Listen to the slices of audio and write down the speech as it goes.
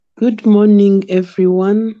Good morning,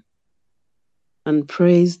 everyone, and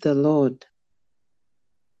praise the Lord.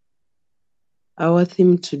 Our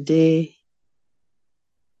theme today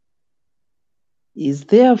is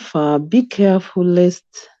therefore be careful lest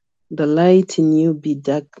the light in you be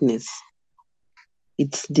darkness.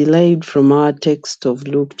 It's derived from our text of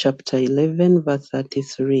Luke chapter 11, verse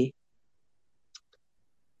 33.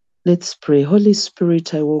 Let's pray. Holy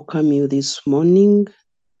Spirit, I welcome you this morning.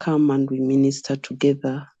 Come and we minister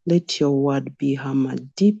together. Let your word be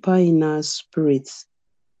hammered deeper in our spirits,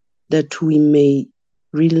 that we may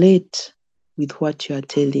relate with what you are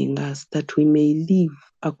telling us, that we may live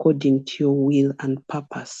according to your will and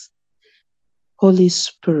purpose. Holy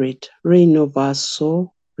Spirit, reign over our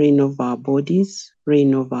soul, reign over our bodies,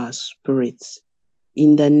 reign over our spirits.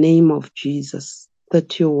 In the name of Jesus,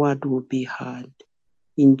 that your word will be heard.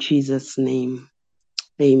 In Jesus' name,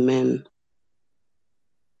 amen.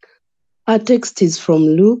 Our text is from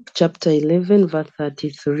Luke chapter 11, verse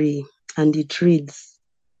 33, and it reads,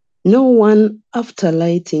 "No one, after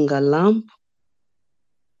lighting a lamp,"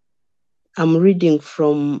 I'm reading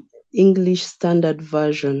from English Standard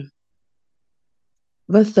Version.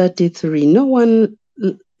 Verse 33, no one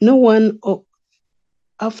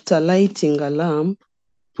after lighting a lamp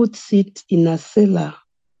puts it in a cellar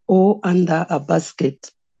or under a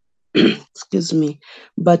basket, excuse me,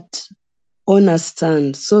 but on a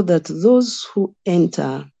stand, so that those who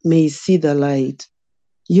enter may see the light.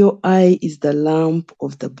 Your eye is the lamp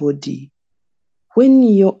of the body. When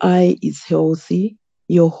your eye is healthy,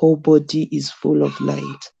 your whole body is full of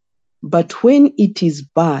light. But when it is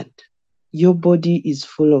bad, your body is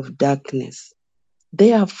full of darkness.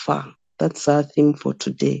 Therefore, that's our theme for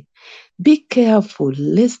today. Be careful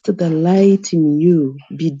lest the light in you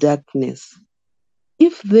be darkness.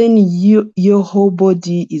 If then your whole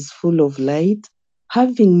body is full of light,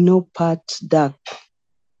 having no part dark,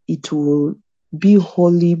 it will be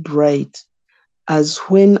wholly bright, as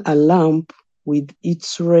when a lamp with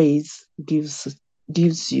its rays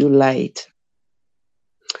gives you light.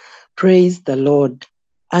 Praise the Lord.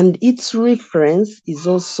 And its reference is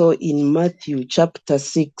also in Matthew chapter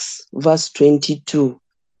 6, verse 22.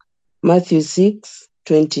 Matthew 6,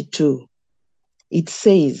 22. It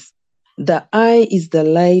says, the eye is the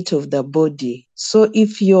light of the body. So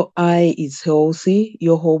if your eye is healthy,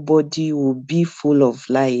 your whole body will be full of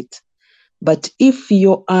light. But if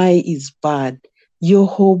your eye is bad, your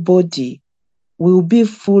whole body will be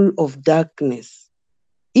full of darkness.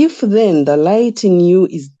 If then the light in you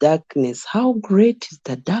is darkness, how great is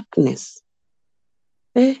the darkness?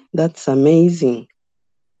 That's amazing.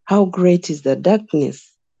 How great is the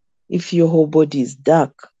darkness if your whole body is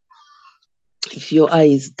dark, if your eye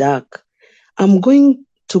is dark? I'm going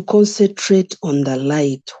to concentrate on the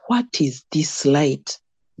light. What is this light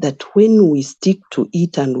that when we stick to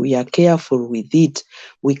it and we are careful with it,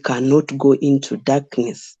 we cannot go into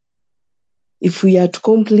darkness? If we are to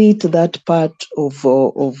complete that part of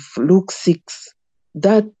Luke 6,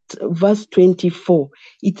 that verse 24,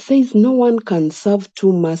 it says no one can serve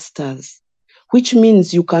two masters, which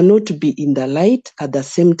means you cannot be in the light at the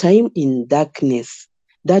same time in darkness.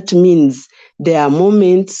 That means there are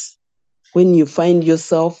moments when you find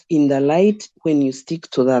yourself in the light, when you stick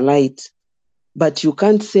to the light, but you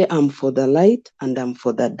can't say I'm for the light and I'm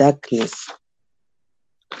for the darkness.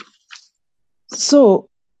 So,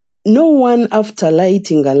 no one after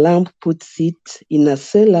lighting a lamp puts it in a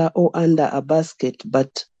cellar or under a basket,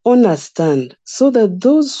 but on a stand, so that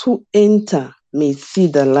those who enter may see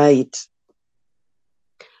the light.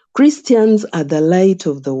 Christians are the light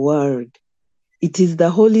of the world. It is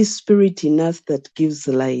the Holy Spirit in us that gives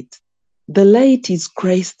light. The light is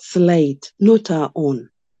Christ's light, not our own.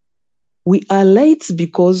 We are lights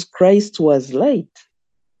because Christ was light.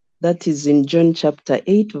 That is in John chapter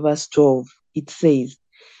 8, verse 12. It says,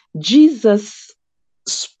 Jesus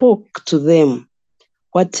spoke to them,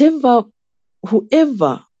 whoever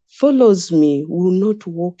follows me will not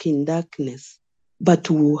walk in darkness, but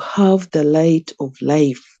will have the light of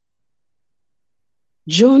life.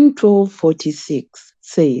 John 12:46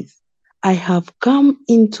 says, I have come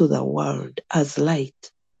into the world as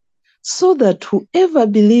light, so that whoever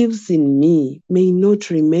believes in me may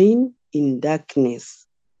not remain in darkness.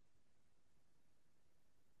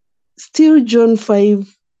 Still John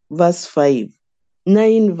 5, verse 5,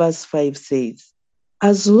 9 verse 5 says,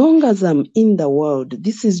 as long as I'm in the world,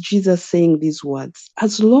 this is Jesus saying these words,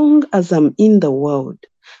 as long as I'm in the world,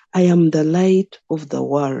 I am the light of the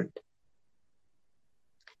world.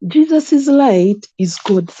 Jesus' light is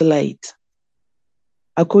God's light.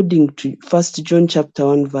 According to 1 John chapter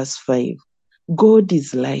 1, verse 5, God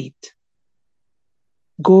is light.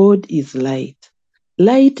 God is light.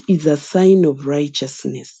 Light is a sign of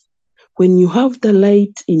righteousness. When you have the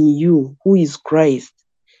light in you, who is Christ,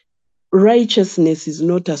 righteousness is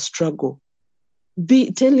not a struggle.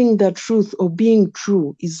 Telling the truth or being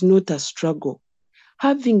true is not a struggle.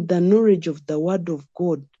 Having the knowledge of the word of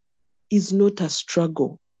God is not a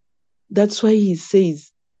struggle. That's why he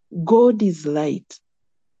says, God is light.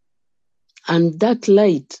 And that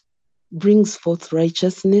light brings forth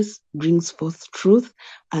righteousness, brings forth truth,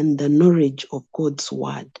 and the knowledge of God's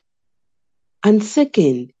word. And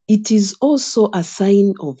second, it is also a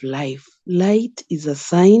sign of life. Light is a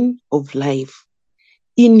sign of life.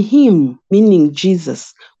 In him, meaning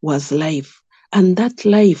Jesus, was life. And that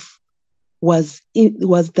life was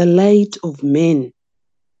the light of men,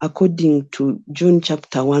 according to John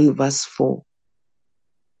chapter 1, verse 4.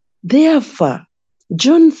 Therefore,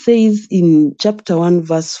 John says in chapter 1,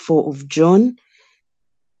 verse 4 of John,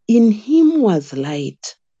 in him was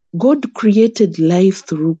light. God created life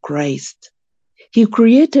through Christ. He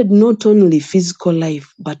created not only physical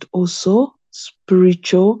life, but also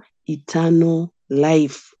spiritual, eternal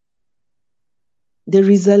life. There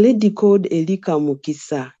is a lady called Elika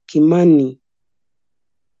Mukisa Kimani.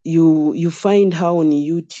 You find her on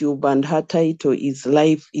YouTube, and her title is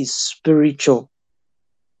Life is Spiritual.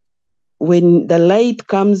 When the light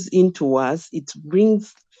comes into us, it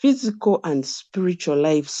brings physical and spiritual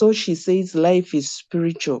life. So she says life is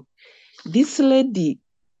spiritual. This lady,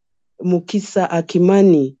 Mukisa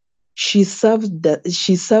Akimani, she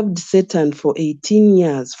served Satan for 18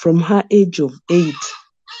 years from her age of 8.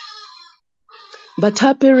 But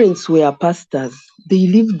her parents were pastors. They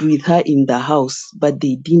lived with her in the house, but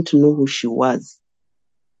they didn't know who she was.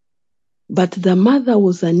 But the mother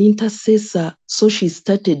was an intercessor, so she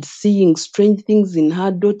started seeing strange things in her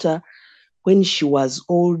daughter when she was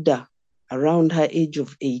older, around her age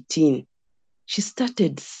of 18. She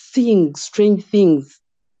started seeing strange things.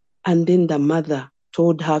 And then the mother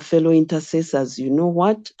told her fellow intercessors, you know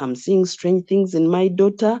what? I'm seeing strange things in my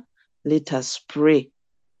daughter. Let us pray.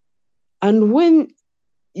 And when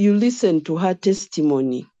you listen to her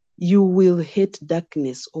testimony, you will hate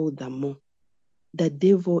darkness all the more. The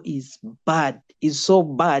devil is bad, is so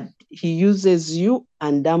bad. He uses you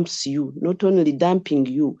and dumps you, not only dumping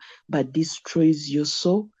you, but destroys your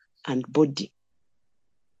soul and body.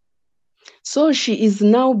 So she is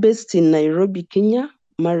now based in Nairobi, Kenya,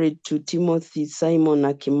 married to Timothy Simon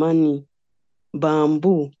Akimani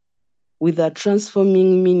Bamboo, with a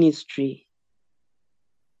transforming ministry.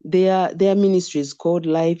 Their ministry is called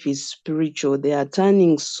Life is Spiritual. They are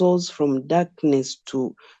turning souls from darkness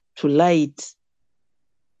to light.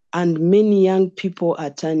 And many young people are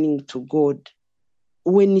turning to God.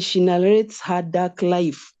 When she narrates her dark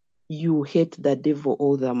life, you hate the devil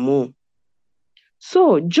all the more.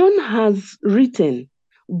 So John has written,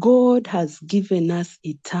 God has given us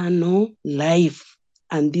eternal life,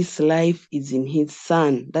 and this life is in his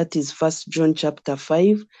Son. That is 1 John chapter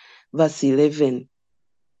 5, verse 11.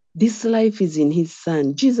 This life is in his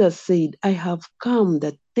Son. Jesus said, I have come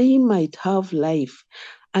that they might have life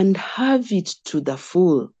and have it to the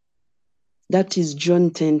full. That is John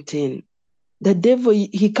 10:10. The devil,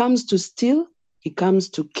 he comes to steal, he comes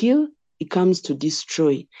to kill, he comes to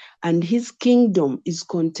destroy. And his kingdom is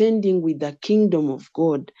contending with the kingdom of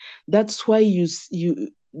God. That's why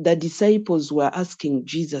the disciples were asking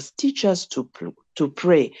Jesus, teach us to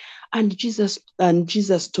pray. And Jesus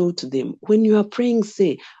told them, when you are praying,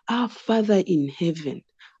 say, our Father in heaven,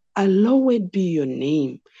 hallowed be your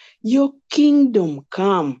name. Your kingdom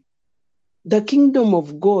come. The kingdom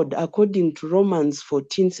of God, according to Romans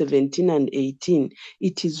 14, 17, and 18,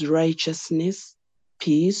 it is righteousness,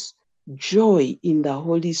 peace, joy in the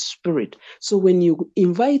Holy Spirit. So when you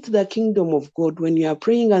invite the kingdom of God, when you are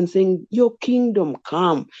praying and saying, your kingdom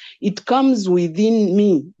come, it comes within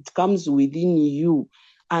me, it comes within you,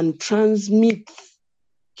 and transmits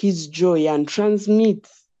his joy, and transmits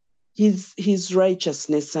his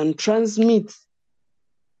righteousness, and transmits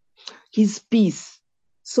his peace.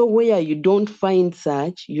 So where you don't find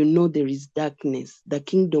such, you know there is darkness. The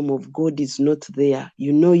kingdom of God is not there.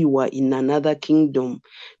 You know you are in another kingdom,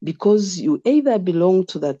 because you either belong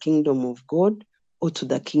to the kingdom of God or to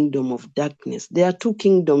the kingdom of darkness. There are two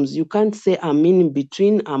kingdoms. You can't say I'm in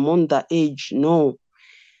between, I'm on the edge. No.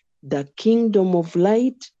 The kingdom of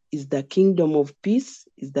light is the kingdom of peace,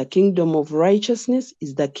 is the kingdom of righteousness,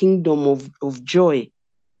 is the kingdom of joy.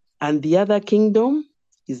 And the other kingdom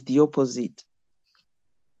is the opposite.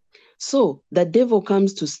 So the devil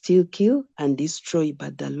comes to steal, kill, and destroy,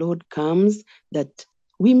 but the Lord comes that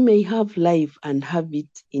we may have life and have it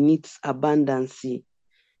in its abundance.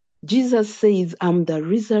 Jesus says, I'm the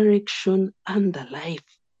resurrection and the life.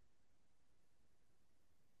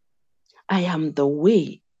 I am the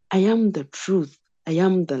way, I am the truth, I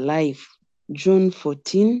am the life. John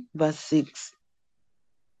 14, verse 6.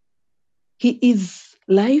 He is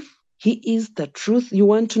life. He is the truth. You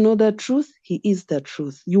want to know the truth? He is the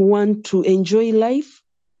truth. You want to enjoy life?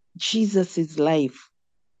 Jesus is life.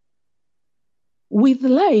 With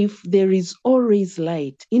life, there is always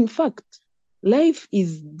light. In fact, life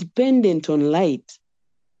is dependent on light.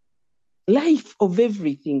 Life of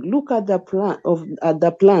everything. Look at the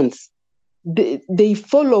plants. They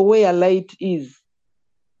follow where light is.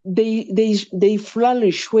 They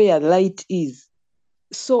flourish where light is.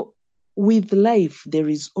 So with life, there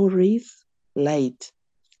is always light.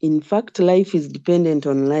 In fact, life is dependent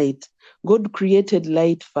on light. God created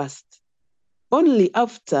light first. Only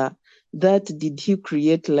after that did he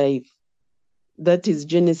create life. That is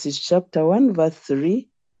Genesis chapter 1, verse 3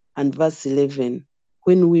 and verse 11.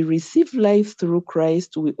 When we receive life through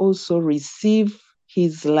Christ, we also receive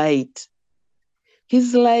his light.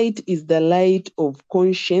 His light is the light of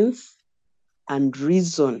conscience and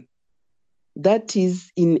reason. That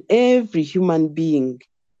is in every human being.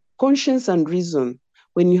 Conscience and reason.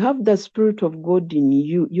 When you have the Spirit of God in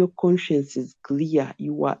you, your conscience is clear.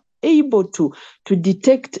 You are able to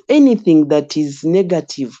detect anything that is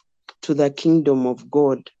negative to the kingdom of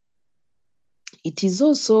God. It is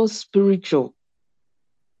also spiritual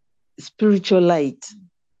light.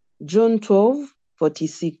 John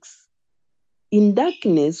 12:46. In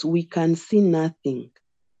darkness, we can see nothing,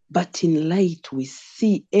 but in light, we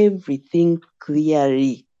see everything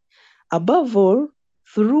clearly. Above all,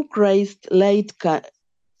 through Christ's light,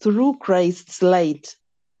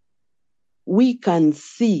 we can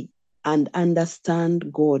see and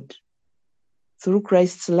understand God. Through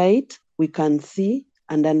Christ's light, we can see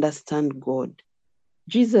and understand God.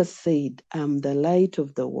 Jesus said, I am the light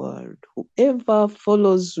of the world. Whoever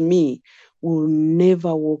follows me will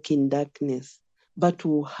never walk in darkness, but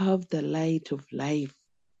will have the light of life.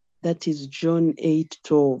 That is John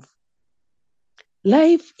 8:12.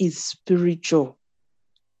 Life is spiritual.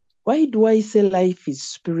 Why do I say life is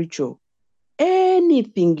spiritual?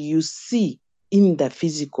 Anything you see in the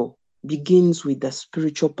physical begins with the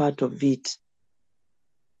spiritual part of it.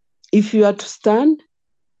 If you are to stand,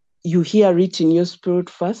 you hear it in your spirit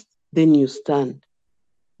first, then you stand.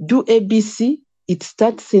 Do ABC, it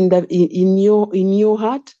starts in your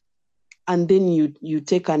heart, and then you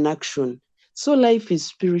take an action. So life is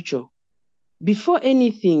spiritual. Before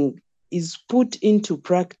anything is put into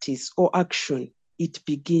practice or action, it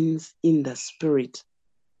begins in the spirit.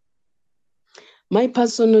 My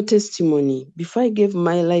personal testimony, before I gave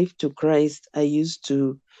my life to Christ, I used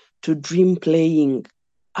to dream playing.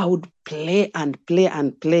 I would play and play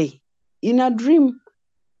and play in a dream.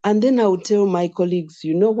 And then I would tell my colleagues,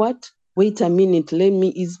 you know what? Wait a minute, let me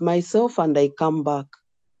ease myself, and I come back.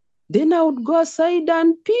 Then I would go aside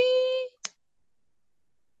and pee.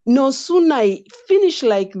 No sooner I finish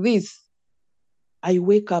like this, I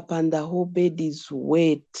wake up and the whole bed is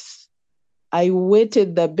wet. I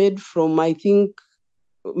wetted the bed from, I think,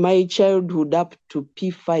 my childhood up to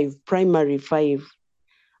P5, primary 5.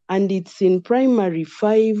 And it's in primary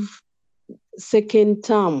 5, second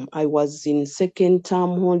term. I was in second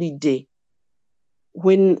term holiday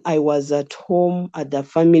when I was at home at the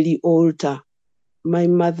family altar. My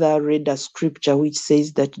mother read a scripture which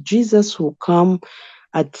says that Jesus will come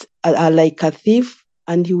like a thief,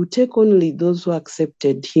 and he will take only those who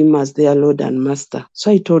accepted him as their Lord and Master.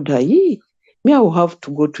 So I told her, me, I will have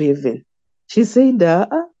to go to heaven. She said,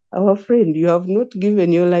 our friend, you have not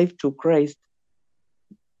given your life to Christ.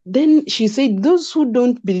 Then she said, those who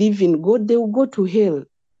don't believe in God, they will go to hell.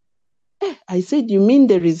 I said, you mean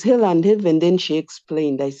there is hell and heaven? Then she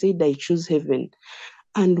explained. I said, I choose heaven.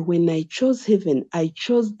 And when I chose heaven, I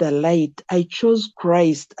chose the light. I chose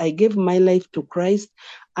Christ. I gave my life to Christ,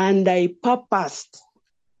 and I purposed,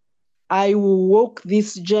 I will walk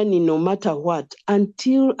this journey no matter what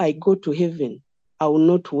until I go to heaven. I will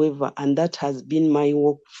not waver. And that has been my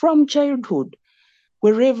walk from childhood.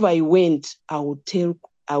 Wherever I went, I would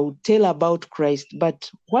tell about Christ.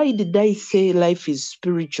 But why did I say life is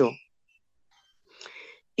spiritual?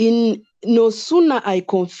 No sooner I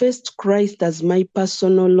confessed Christ as my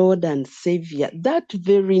personal Lord and Savior, that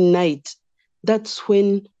very night, that's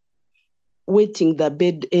when wetting the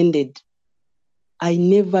bed ended. I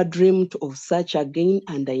never dreamt of such again,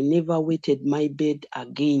 and I never wetted my bed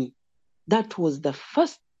again. That was the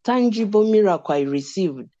first tangible miracle I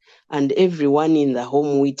received, and everyone in the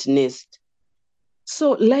home witnessed.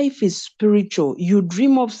 So life is spiritual. You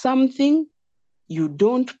dream of something, you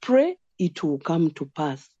don't pray, it will come to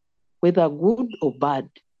pass, whether good or bad.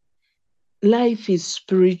 Life is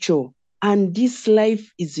spiritual. And this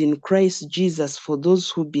life is in Christ Jesus for those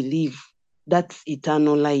who believe. That's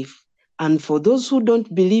eternal life. And for those who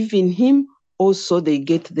don't believe in him, also they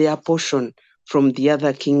get their portion from the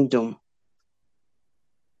other kingdom.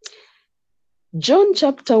 John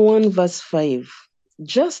chapter 1 verse 5.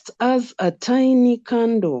 Just as a tiny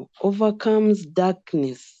candle overcomes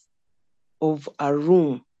darkness of a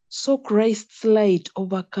room, so Christ's light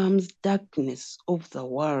overcomes darkness of the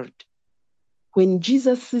world. When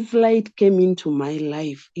Jesus' light came into my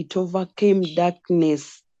life, it overcame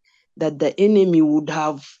darkness that the enemy would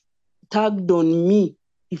have tagged on me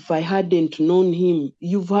if I hadn't known him.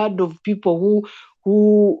 You've heard of people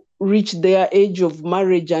who reach their age of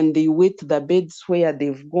marriage and they wait the beds where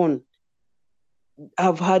they've gone.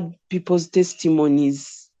 I've heard people's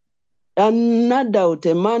testimonies. And no doubt,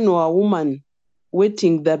 a man or a woman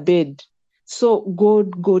waiting the bed. So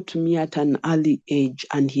God got me at an early age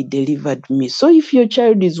and he delivered me. So if your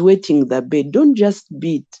child is waiting the bed, don't just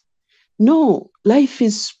beat. No, life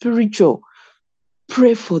is spiritual.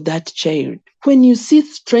 Pray for that child. When you see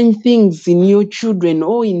strange things in your children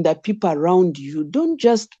or in the people around you, don't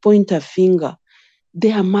just point a finger.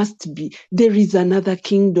 There is another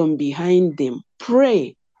kingdom behind them.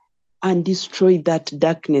 Pray and destroy that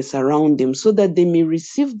darkness around them so that they may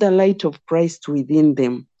receive the light of Christ within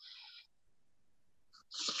them.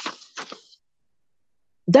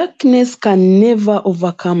 Darkness can never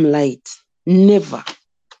overcome light. Never.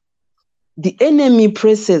 The enemy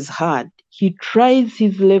presses hard. He tries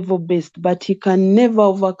his level best, but he can never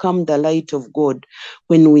overcome the light of God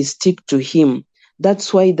when we stick to him.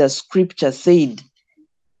 That's why the scripture said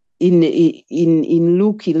in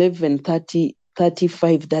Luke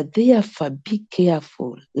 11:35 that therefore be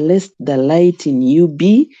careful lest the light in you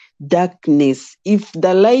be darkness. If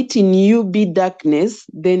the light in you be darkness,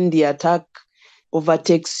 then the attack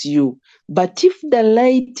overtakes you. But if the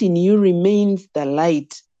light in you remains the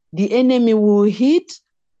light, the enemy will hit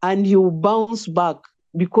and he will bounce back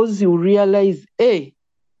because he will realize, hey,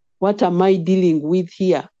 what am I dealing with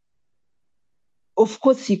here? Of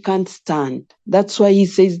course, he can't stand. That's why he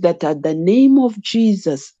says that at the name of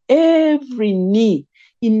Jesus, every knee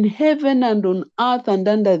in heaven and on earth and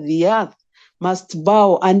under the earth must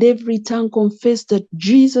bow, and every tongue confess that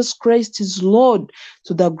Jesus Christ is Lord,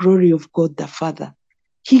 to the glory of God the Father.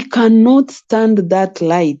 He cannot stand that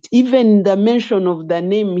light. Even the mention of the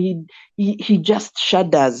name, he just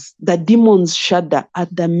shudders. The demons shudder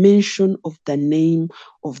at the mention of the name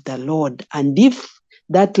of the Lord. And if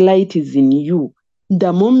that light is in you,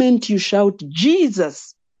 the moment you shout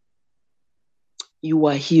Jesus, you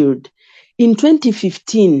are healed. In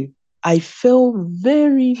 2015, I fell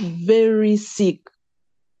very, very sick.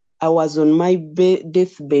 I was on my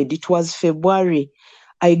deathbed. It was February.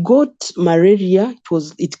 I got malaria.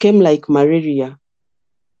 It came like malaria.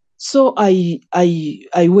 So I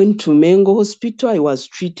went to Mengo Hospital. I was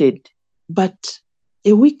treated. But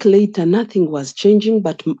a week later, nothing was changing,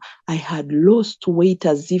 but I had lost weight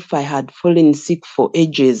as if I had fallen sick for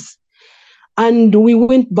ages. And we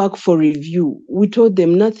went back for review. We told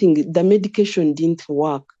them nothing, the medication didn't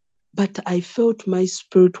work. But I felt my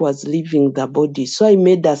spirit was leaving the body. So I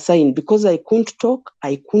made a sign because I couldn't talk,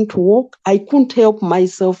 I couldn't walk, I couldn't help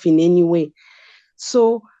myself in any way.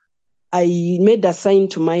 So I made a sign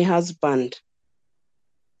to my husband,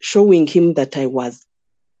 showing him that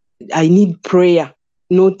I need prayer,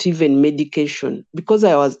 not even medication, because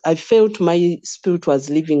I felt my spirit was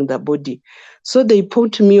leaving the body. So they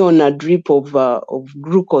put me on a drip of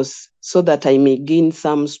glucose so that I may gain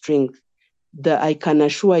some strength. I can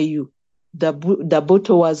assure you, the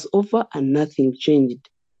bottle was over and nothing changed.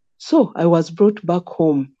 So I was brought back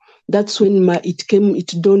home. That's when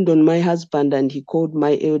it dawned on my husband, and he called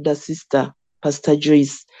my elder sister, Pastor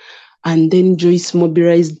Joyce. And then Joyce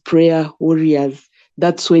mobilized prayer warriors.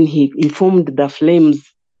 That's when he informed the Flames.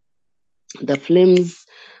 The Flames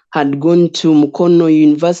had gone to Mukono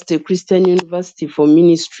University, Christian University, for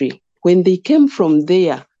ministry. When they came from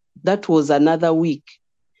there, that was another week.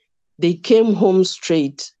 They came home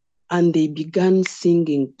straight and they began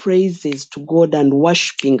singing praises to God and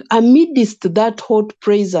worshiping. Amidst that hot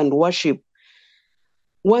praise and worship,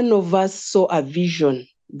 one of us saw a vision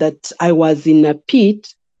that I was in a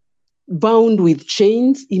pit, bound with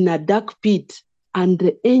chains in a dark pit, and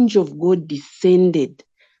the angel of God descended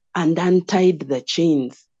and untied the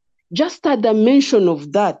chains. Just at the mention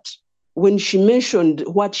of that, when she mentioned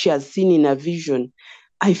what she has seen in a vision,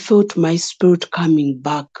 I felt my spirit coming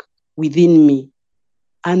back within me.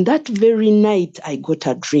 And that very night, I got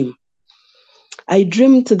a dream. I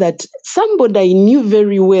dreamt that somebody I knew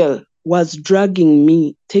very well was dragging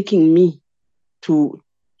me, taking me to,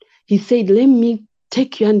 he said, let me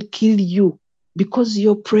take you and kill you because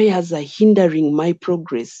your prayers are hindering my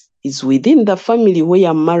progress. Is within the family where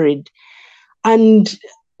I'm married. And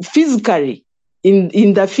physically,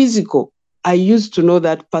 in the physical, I used to know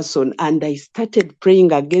that person and I started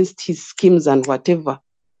praying against his schemes and whatever.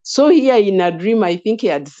 So here in a dream, I think he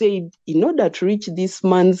had said, in order to reach this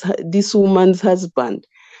woman's husband,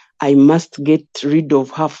 I must get rid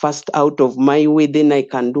of her first out of my way, then I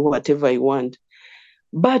can do whatever I want.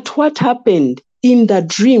 But what happened? In the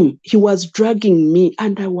dream, he was dragging me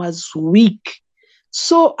and I was weak.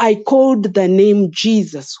 So I called the name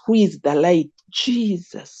Jesus, who is the light.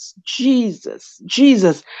 Jesus, Jesus,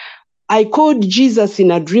 Jesus. I called Jesus in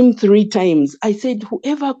a dream 3 times. I said,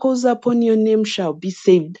 whoever calls upon your name shall be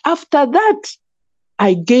saved. After that,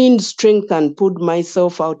 I gained strength and pulled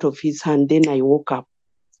myself out of his hand. Then I woke up.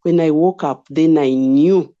 When I woke up, then I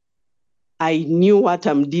knew what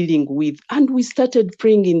I'm dealing with. And we started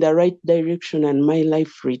praying in the right direction and my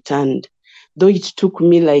life returned. Though it took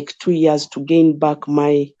me like 2 years to gain back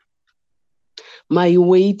my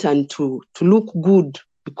weight and to look good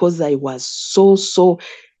because I was so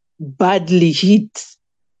badly hit.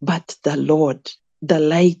 But the Lord, the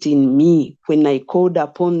light in me, when I called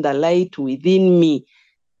upon the light within me,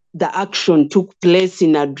 the action took place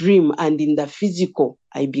in a dream, and in the physical,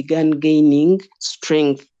 I began gaining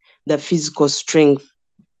strength, the physical strength.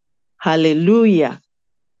 Hallelujah.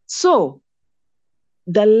 So,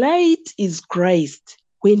 the light is Christ.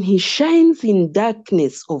 When he shines in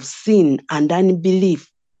darkness of sin and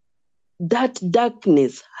unbelief, that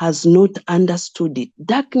darkness has not understood it.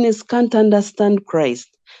 Darkness can't understand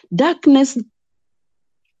Christ. Darkness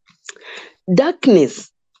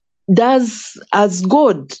does, as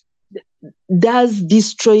God does,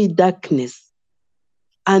 destroy darkness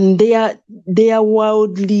and their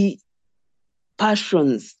worldly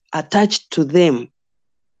passions attached to them.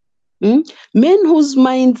 Men whose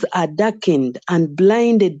minds are darkened and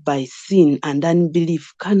blinded by sin and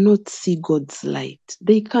unbelief cannot see God's light.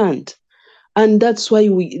 They can't. And that's why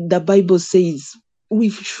the Bible says we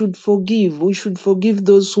should forgive. We should forgive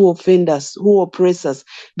those who offend us, who oppress us,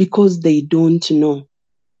 because they don't know.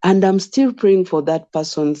 And I'm still praying for that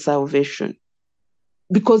person's salvation,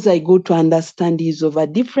 because I go to understand he's of a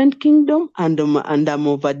different kingdom and I'm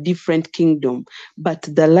of a different kingdom. But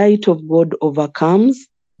the light of God overcomes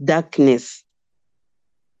darkness.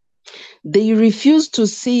 They refuse to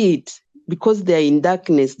see it because they are in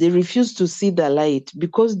darkness. They refuse to see the light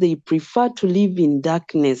because they prefer to live in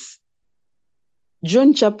darkness.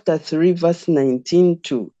 John chapter 3, verse 19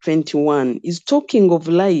 to 21 is talking of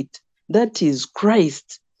light. That is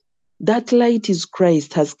Christ. That light is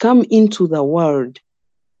Christ, has come into the world,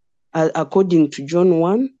 according to John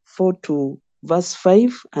 1, 4 to verse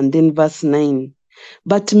 5, and then verse 9.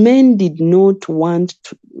 But men didn't want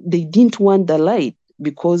the light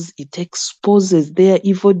because it exposes their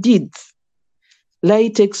evil deeds.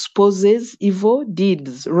 Light exposes evil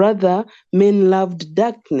deeds. Rather, men loved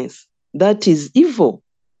darkness. That is evil.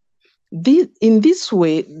 In this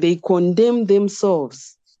way, they condemn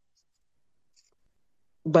themselves.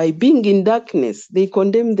 By being in darkness, they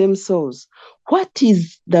condemn themselves. What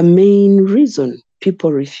is the main reason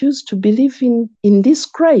people refuse to believe in this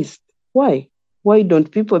Christ? Why? Why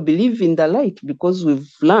don't people believe in the light? Because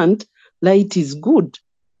we've learned light is good.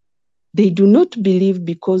 They do not believe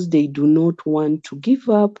because they do not want to give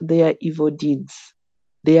up their evil deeds,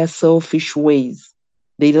 their selfish ways.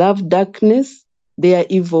 They love darkness. Their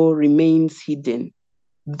evil remains hidden,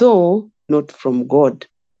 though not from God.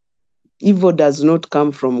 Evil does not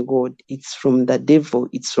come from God. It's from the devil.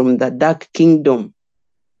 It's from the dark kingdom.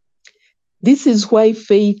 This is why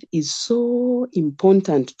faith is so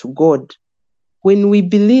important to God. When we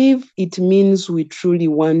believe, it means we truly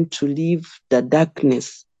want to leave the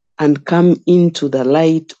darkness and come into the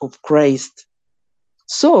light of Christ.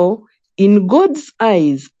 So, in God's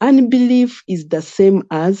eyes, unbelief is the same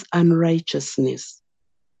as unrighteousness.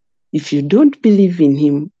 If you don't believe in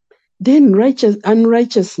him, then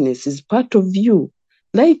unrighteousness is part of you.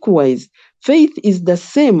 Likewise, faith is the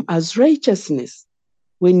same as righteousness.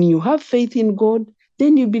 When you have faith in God,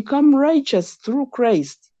 then you become righteous through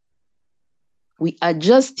Christ. We are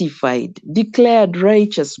justified, declared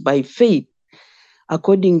righteous by faith,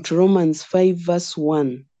 according to Romans 5, verse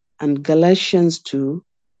 1, and Galatians 2,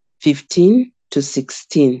 15 to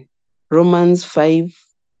 16. Romans 5,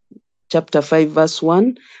 chapter 5, verse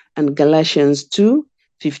 1, and Galatians 2,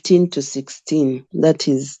 15 to 16. That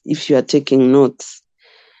is, if you are taking notes.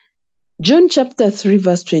 John chapter 3,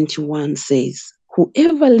 verse 21 says,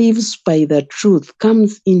 whoever lives by the truth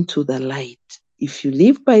comes into the light. If you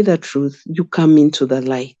live by the truth, you come into the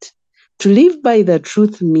light. To live by the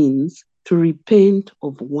truth means to repent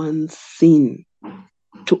of one's sin,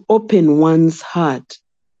 to open one's heart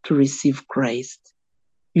to receive Christ.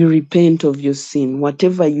 You repent of your sin,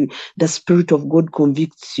 whatever the Spirit of God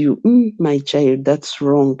convicts you, my child, that's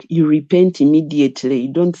wrong. You repent immediately.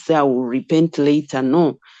 You don't say, I will repent later.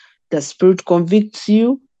 No. The Spirit convicts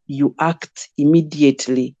you, you act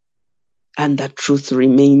immediately. And the truth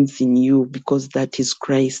remains in you because that is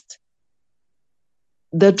Christ.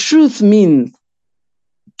 The truth means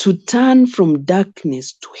to turn from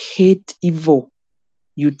darkness to hate evil.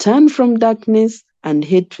 You turn from darkness and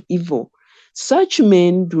hate evil. Such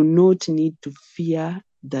men do not need to fear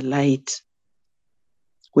the light.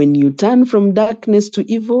 When you turn from darkness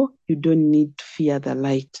to evil, you don't need to fear the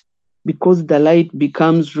light because the light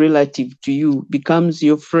becomes relative to you, becomes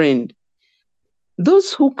your friend.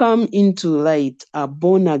 Those who come into light are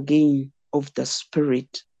born again of the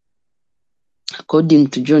Spirit. According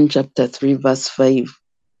to John chapter 3, verse 5,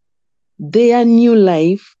 their new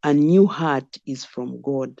life and new heart is from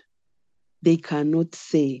God. They cannot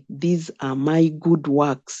say, these are my good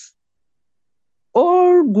works.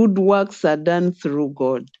 All good works are done through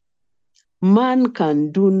God. Man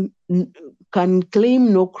can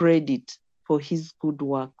claim no credit for his good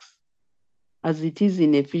works, as it is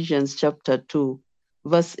in Ephesians chapter 2,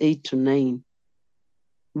 verse 8 to 9.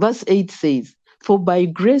 Verse 8 says, for by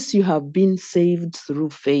grace you have been saved through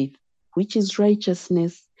faith, which is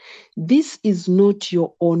righteousness. This is not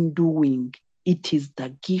your own doing. It is the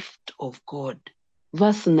gift of God.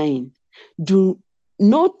 Verse 9, do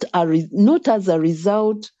not as a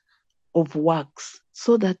result of works,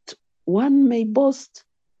 so that one may boast.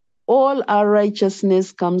 All our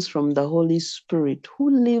righteousness comes from the Holy Spirit who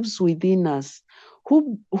lives within us,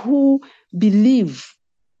 who believe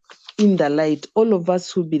in the light. All of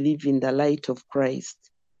us who believe in the light of Christ,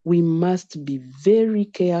 we must be very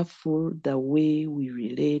careful the way we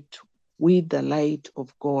relate with the light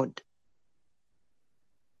of God.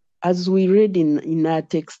 As we read in our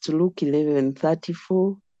text, Luke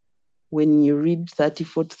 11:34, when you read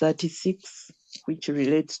 34 to 36, which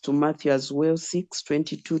relates to Matthew as well,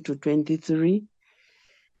 6:22 to 23,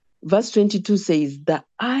 verse 22 says, the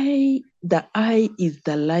eye is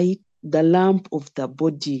the light, the lamp of the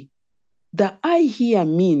body. The eye here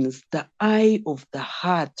means the eye of the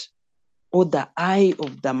heart or the eye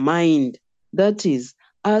of the mind. That is,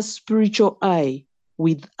 our spiritual eye.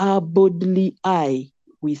 With our bodily eye,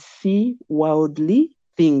 we see worldly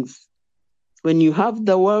things. When you have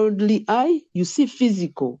the worldly eye, you see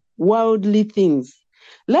physical, worldly things.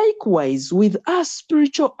 Likewise, with our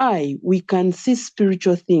spiritual eye, we can see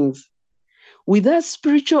spiritual things. With our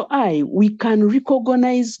spiritual eye, we can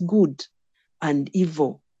recognize good and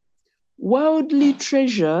evil, worldly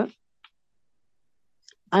treasure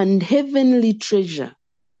and heavenly treasure.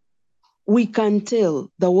 We can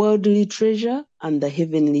tell the worldly treasure and the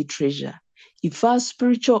heavenly treasure. If our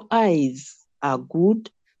spiritual eyes are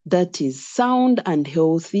good, that is sound and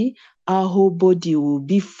healthy, our whole body will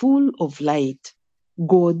be full of light,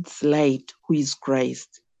 God's light, who is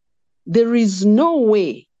Christ. There is no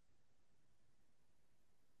way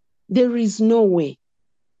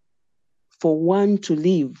for one to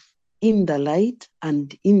live in the light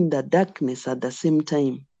and in the darkness at the same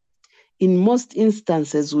time. In most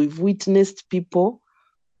instances, we've witnessed people,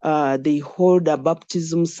 they hold a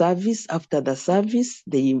baptism service. After the service,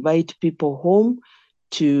 they invite people home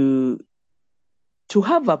to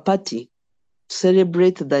have a party, to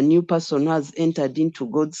celebrate the new person who has entered into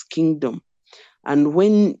God's kingdom. And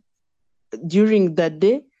when during the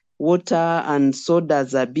day, water and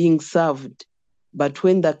sodas are being served. But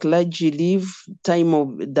when the clergy leave,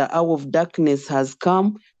 the hour of darkness has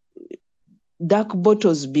come, dark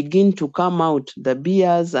bottles begin to come out, the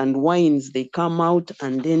beers and wines, they come out,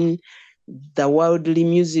 and then the worldly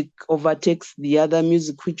music overtakes the other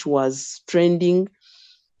music which was trending.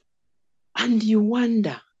 And you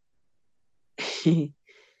wonder,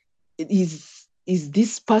 is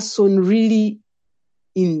this person really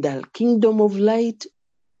in the kingdom of light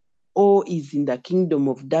or is in the kingdom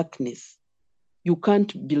of darkness? You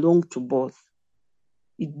can't belong to both.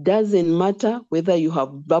 It doesn't matter whether you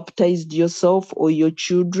have baptized yourself or your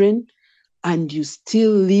children and you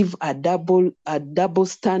still live a double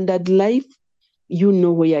standard life, you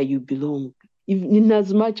know where you belong. In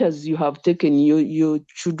as much as you have taken your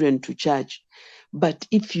children to church. But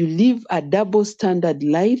if you live a double standard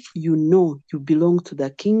life, you know you belong to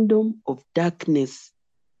the kingdom of darkness.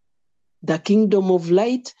 The kingdom of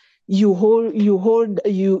light, you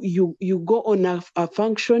go on a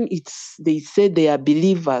function, they say they are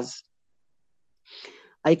believers.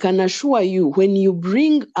 I can assure you, when you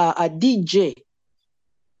bring a DJ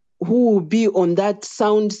who will be on that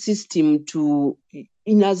sound system to,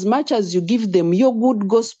 in as much as you give them your good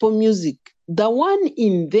gospel music, the one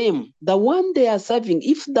in them, the one they are serving,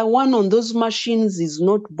 if the one on those machines is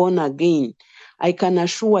not born again, I can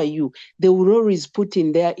assure you, they will always put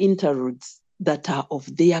in their interludes that are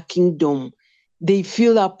of their kingdom. They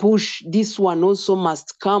feel a push. This one also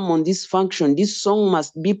must come on this function. This song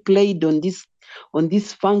must be played on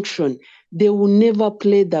this function. They will never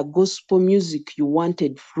play the gospel music you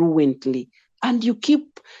wanted fluently. And you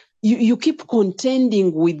keep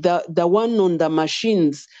contending with the one on the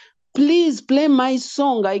machines. Please play my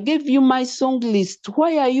song. I gave you my song list.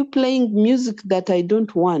 Why are you playing music that I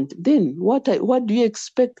don't want? Then what do you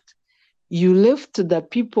expect? You left the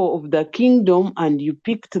people of the kingdom and you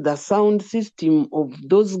picked the sound system of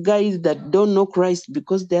those guys that don't know Christ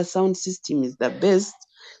because their sound system is the best.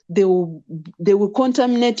 They will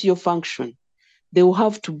contaminate your function. They will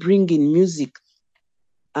have to bring in music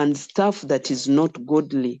and stuff that is not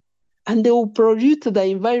godly. And they will pollute the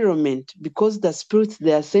environment because the spirits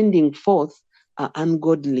they are sending forth are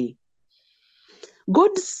ungodly.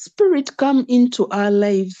 God's spirit come into our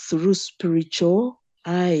lives through spiritual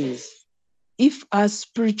eyes. If our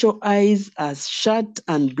spiritual eyes are shut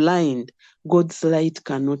and blind, God's light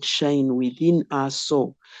cannot shine within our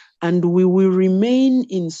soul, and we will remain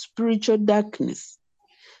in spiritual darkness.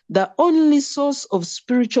 The only source of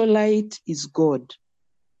spiritual light is God.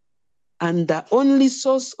 And the only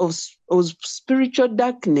source of spiritual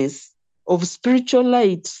darkness, of spiritual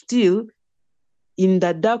light still in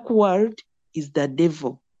the dark world is the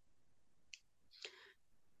devil.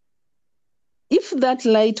 If in that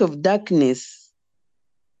light of darkness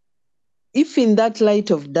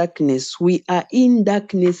we are in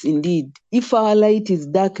darkness indeed, if our light is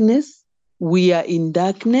darkness, we are in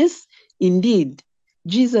darkness indeed.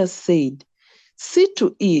 Jesus said, see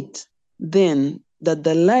to it then that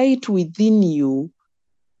the light within you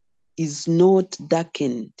is not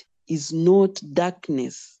darkened, is not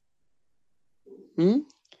darkness.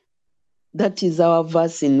 That is our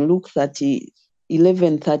verse in Luke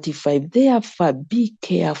 11:35. Therefore, be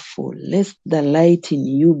careful lest the light in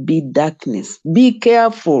you be darkness. Be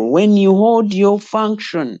careful when you hold your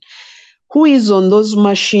function. Who is on those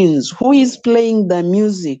machines? Who is playing the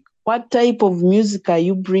music? What type of music are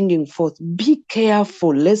you bringing forth? Be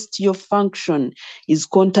careful lest your function is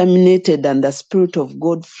contaminated and the Spirit of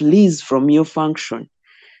God flees from your function.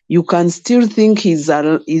 You can still think he's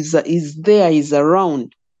there, he's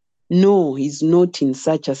around. No, he's not in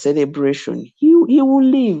such a celebration. He will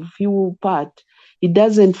leave, he will part. He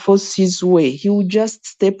doesn't force his way. He will just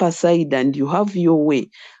step aside and you have your way.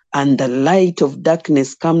 And the light of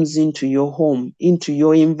darkness comes into your home, into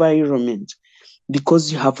your environment,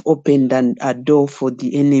 because you have opened a door for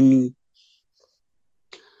the enemy.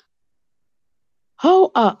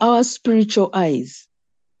 How are our spiritual eyes?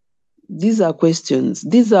 These are questions.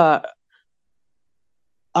 These are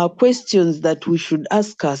questions that we should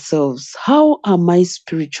ask ourselves. How are my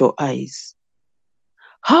spiritual eyes?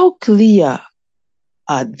 How clear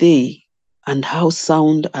are they and how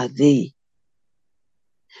sound are they?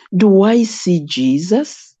 Do I see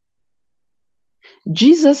Jesus?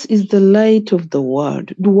 Jesus is the light of the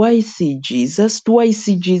world. Do I see Jesus? Do I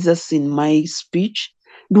see Jesus in my speech?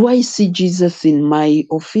 Do I see Jesus in my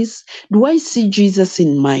office? Do I see Jesus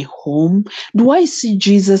in my home? Do I see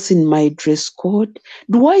Jesus in my dress code?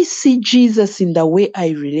 Do I see Jesus in the way I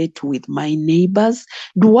relate with my neighbors?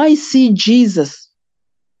 Do I see Jesus?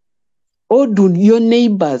 Or do your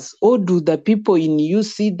neighbors, or do the people in you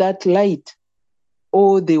see that light?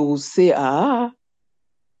 Or they will say,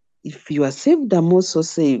 if you are saved, I'm also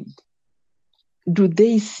saved. Do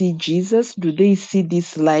they see Jesus? Do they see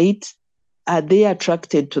this light? Are they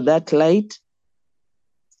attracted to that light?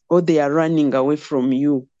 Or they are running away from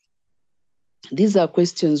you? These are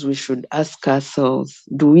questions we should ask ourselves.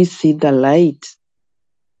 Do we see the light?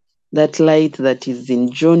 That light that is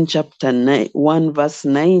in John chapter 1 verse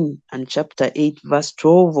 9 and chapter 8 verse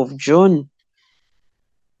 12 of John.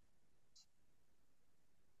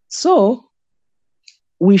 So,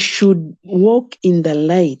 we should walk in the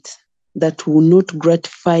light that will not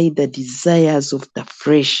gratify the desires of the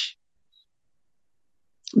flesh.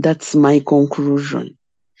 That's my conclusion.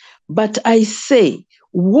 But I say,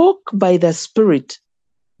 walk by the Spirit.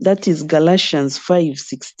 That is Galatians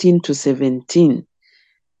 5:16-17.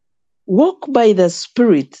 Walk by the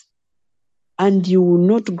Spirit, and you will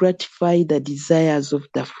not gratify the desires of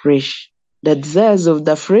the flesh. The desires of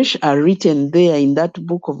the flesh are written there in that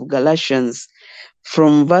book of Galatians.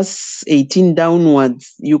 From verse 18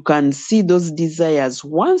 downwards, you can see those desires.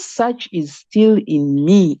 One such is still in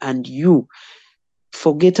me and you.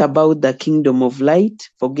 forget about the kingdom of light,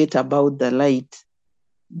 forget about the light.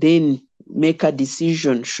 Then make a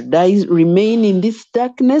decision. Should I remain in this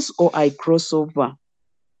darkness or I cross over?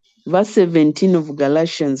 Verse 17 of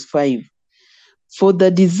Galatians 5. For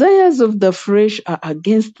the desires of the flesh are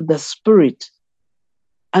against the spirit,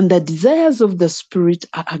 and the desires of the spirit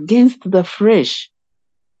are against the flesh.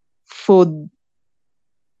 For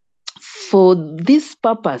this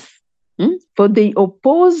purpose, for they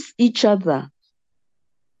oppose each other.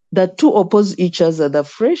 The two oppose each other, the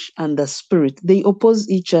flesh and the spirit. They oppose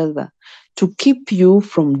each other to keep you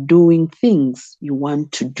from doing things you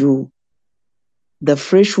want to do. The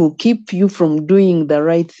flesh will keep you from doing the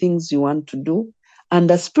right things you want to do. And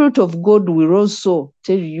the Spirit of God will also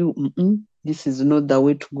tell you, this is not the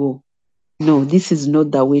way to go. No, this is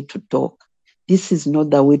not the way to talk. This is not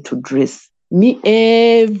the way to dress. Me,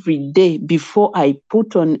 every day before I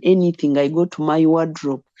put on anything, I go to my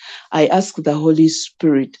wardrobe. I ask the Holy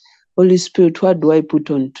Spirit, Holy Spirit, what do I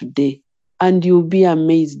put on today? And you'll be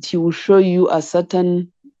amazed. He will show you a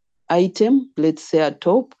certain item, let's say a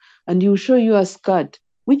top, and he will show you a skirt,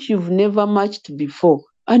 which you've never matched before,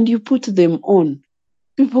 and you put them on.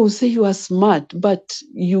 People say you are smart, but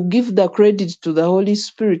you give the credit to the Holy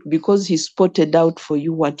Spirit because he spotted out for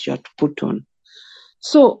you what you have to put on.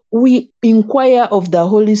 So we inquire of the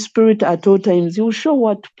Holy Spirit at all times. He will show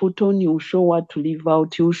what to put on. He will show what to leave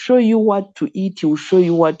out. He will show you what to eat. He will show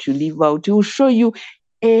you what to leave out. He will show you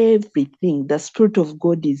everything. The Spirit of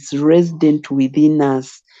God is resident within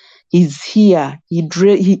us. He's here. He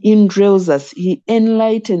indwells us. He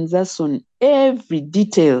enlightens us on every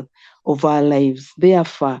detail of our lives.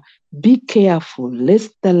 Therefore, be careful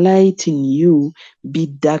lest the light in you be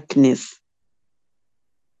darkness.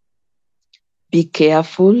 Be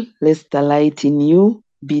careful lest the light in you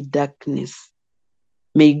be darkness.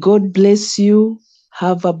 May God bless you.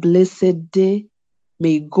 Have a blessed day.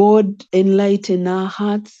 May God enlighten our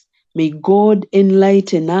hearts. May God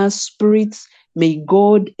enlighten our spirits. May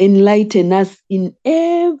God enlighten us in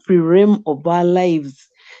every realm of our lives,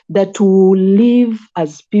 that we will live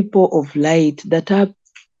as people of light, that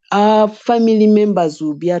our family members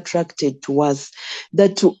will be attracted to us,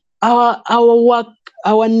 that our work,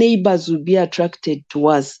 our neighbors will be attracted to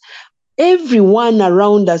us. Everyone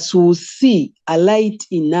around us will see a light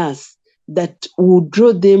in us that will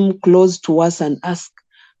draw them close to us and ask,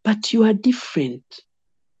 but you are different.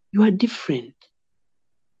 You are different.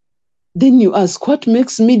 Then you ask, what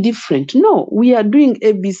makes me different? No, we are doing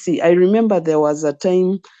ABC. I remember there was a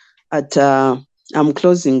time I'm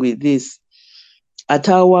closing with this, at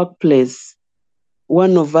our workplace.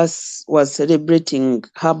 One of us was celebrating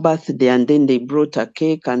her birthday, and then they brought a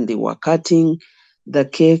cake and they were cutting the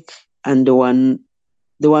cake, and they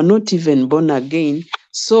were not even born again.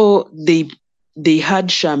 So they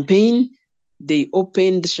had champagne, they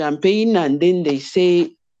opened champagne, and then they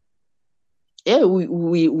say, yeah,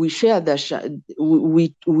 we share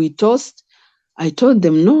we toast. I told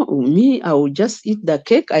them, no, me, I will just eat the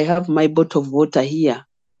cake. I have my bottle of water here.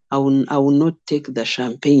 I will not take the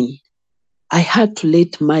champagne. I had to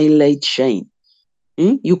let my light shine.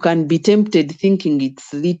 You can be tempted thinking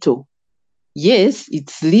it's little. Yes,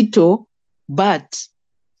 it's little, but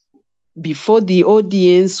before the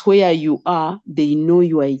audience where you are, they know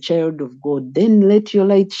you are a child of God. Then let your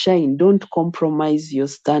light shine. Don't compromise your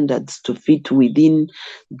standards to fit within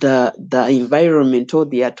the environment or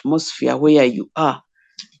the atmosphere where you are.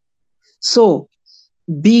 So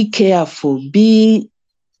be careful, be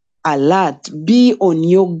alert, be on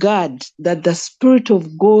your guard, that the Spirit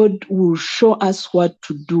of God will show us what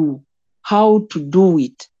to do, how to do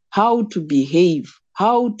it, how to behave,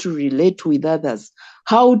 how to relate with others,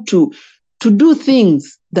 how to do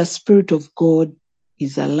things. The Spirit of God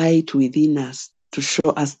is a light within us to show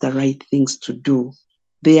us the right things to do.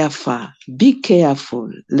 Therefore, be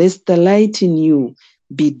careful lest the light in you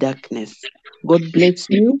be darkness. God bless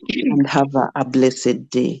you and have a blessed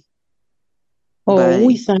day. Oh,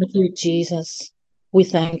 we Bye. thank you, Jesus. We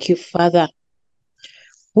thank you, Father.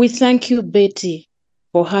 We thank you, Betty,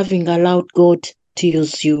 for having allowed God to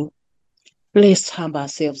use you. Let's humble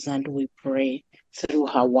ourselves and we pray through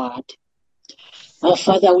her word. Oh,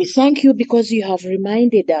 Father, we thank you because you have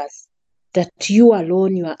reminded us that you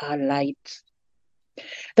alone, you are our light,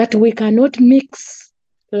 that we cannot mix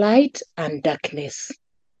light and darkness.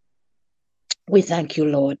 We thank you,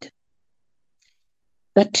 Lord,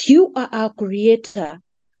 that you are our creator,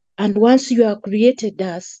 and once you have created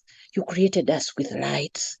us, you created us with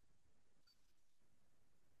light.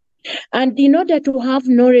 And in order to have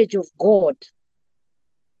knowledge of God,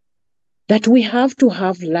 that we have to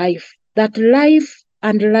have life, that life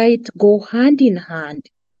and light go hand in hand.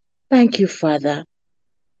 Thank you, Father.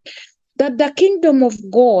 that the kingdom of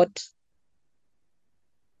God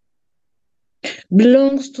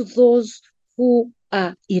belongs to those who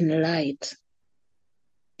are in light.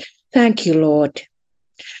 Thank you, Lord,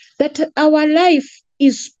 that our life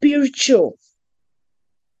is spiritual,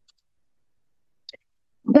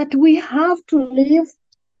 that we have to live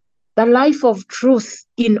the life of truth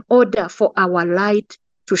in order for our light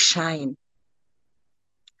to shine.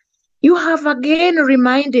 You have again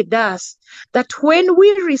reminded us that when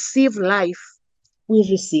we receive life, we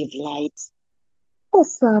receive light.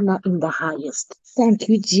 Hosanna in the highest. Thank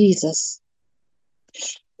you, Jesus.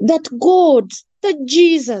 That God, that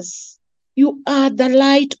Jesus, you are the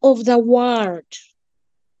light of the world.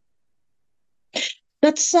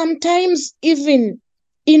 That sometimes even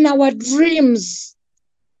in our dreams,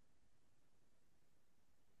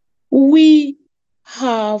 we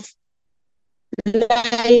have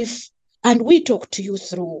life and we talk to you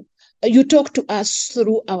through, you talk to us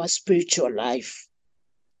through our spiritual life.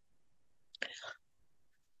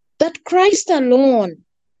 That Christ alone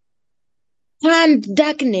turned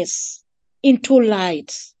darkness into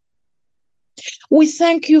light. We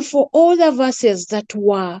thank you for all the verses that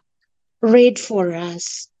were read for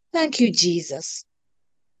us. Thank you, Jesus.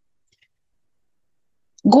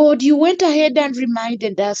 God, you went ahead and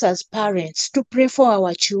reminded us as parents to pray for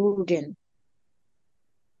our children,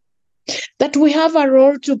 that we have a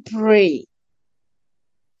role to pray,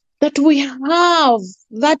 that we have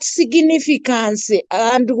that significance.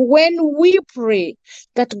 And when we pray,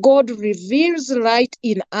 that God reveals light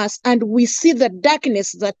in us and we see the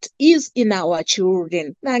darkness that is in our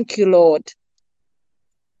children. Thank you, Lord.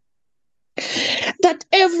 That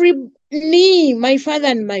every knee, my Father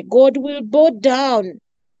and my God, will bow down.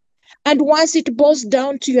 And once it bows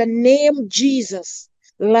down to your name, Jesus,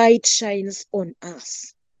 light shines on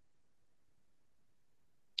us.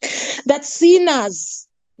 That sinners,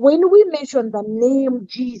 when we mention the name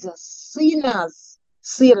Jesus, sinners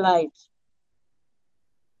see light.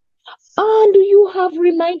 And you have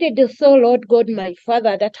reminded us, oh Lord God, my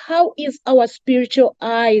Father, that how is our spiritual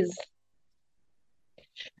eyes?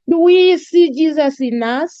 Do we see Jesus in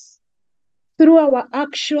us through our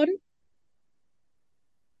action,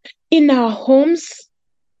 in our homes,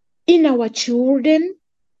 in our children,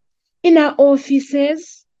 in our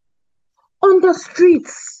offices, on the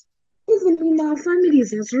streets, even in our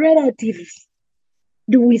families as relatives?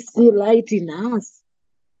 Do we see light in us?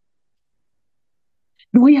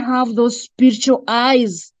 Do we have those spiritual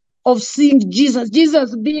eyes of seeing Jesus,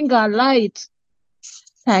 Jesus being our light?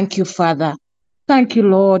 Thank you, Father. Thank you,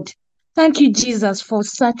 Lord. Thank you, Jesus, for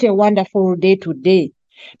such a wonderful day today.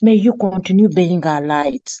 May you continue being our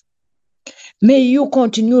light. May you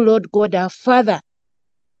continue, Lord God, our Father,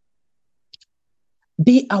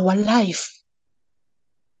 be our life.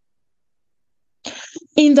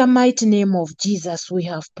 In the mighty name of Jesus, we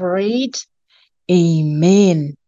have prayed. Amen.